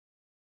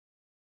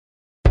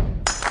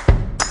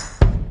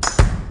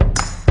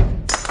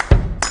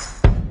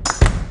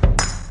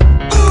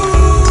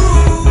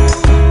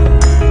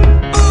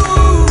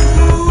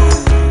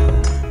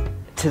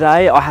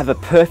Today I have a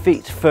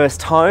perfect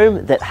first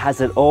home that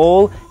has it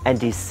all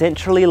and is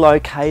centrally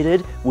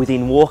located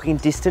within walking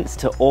distance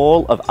to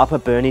all of Upper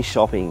Burnie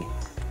shopping.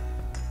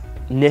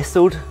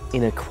 Nestled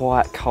in a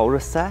quiet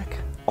cul-de-sac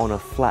on a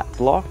flat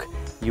block,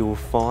 you will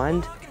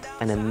find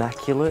an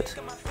immaculate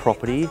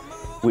property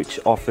which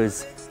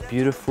offers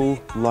beautiful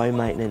low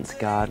maintenance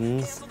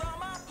gardens,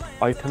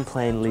 open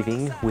plan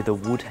living with a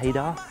wood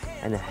heater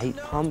and a heat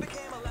pump,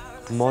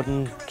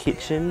 modern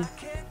kitchen.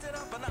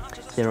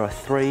 There are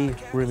 3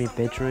 roomy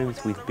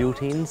bedrooms with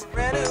built-ins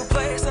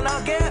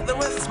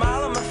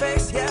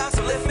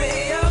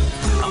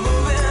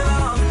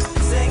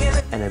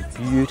and a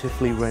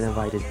beautifully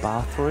renovated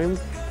bathroom,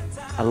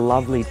 a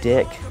lovely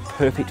deck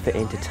perfect for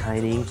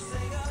entertaining,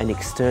 an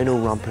external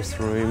rumpus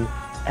room.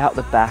 Out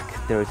the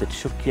back there is a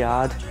chook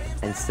yard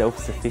and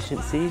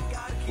self-sufficiency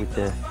with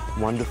the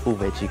wonderful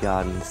veggie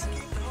gardens.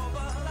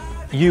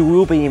 You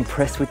will be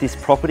impressed with this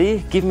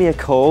property. Give me a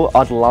call,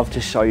 I'd love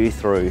to show you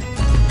through.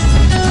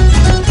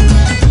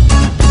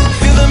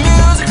 Feel the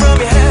music from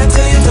your head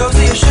to your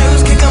toes.